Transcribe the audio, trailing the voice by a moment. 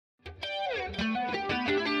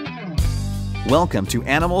Welcome to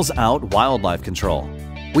Animals Out Wildlife Control.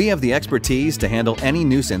 We have the expertise to handle any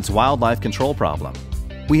nuisance wildlife control problem.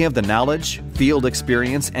 We have the knowledge, field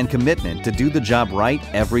experience, and commitment to do the job right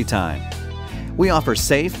every time. We offer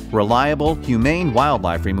safe, reliable, humane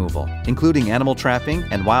wildlife removal, including animal trapping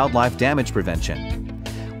and wildlife damage prevention.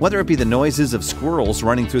 Whether it be the noises of squirrels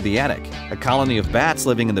running through the attic, a colony of bats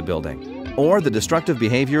living in the building, or the destructive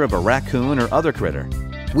behavior of a raccoon or other critter,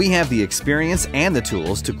 we have the experience and the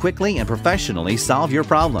tools to quickly and professionally solve your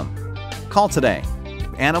problem. Call today.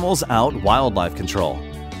 Animals Out Wildlife Control,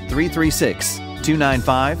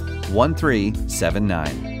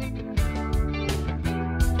 336-295-1379.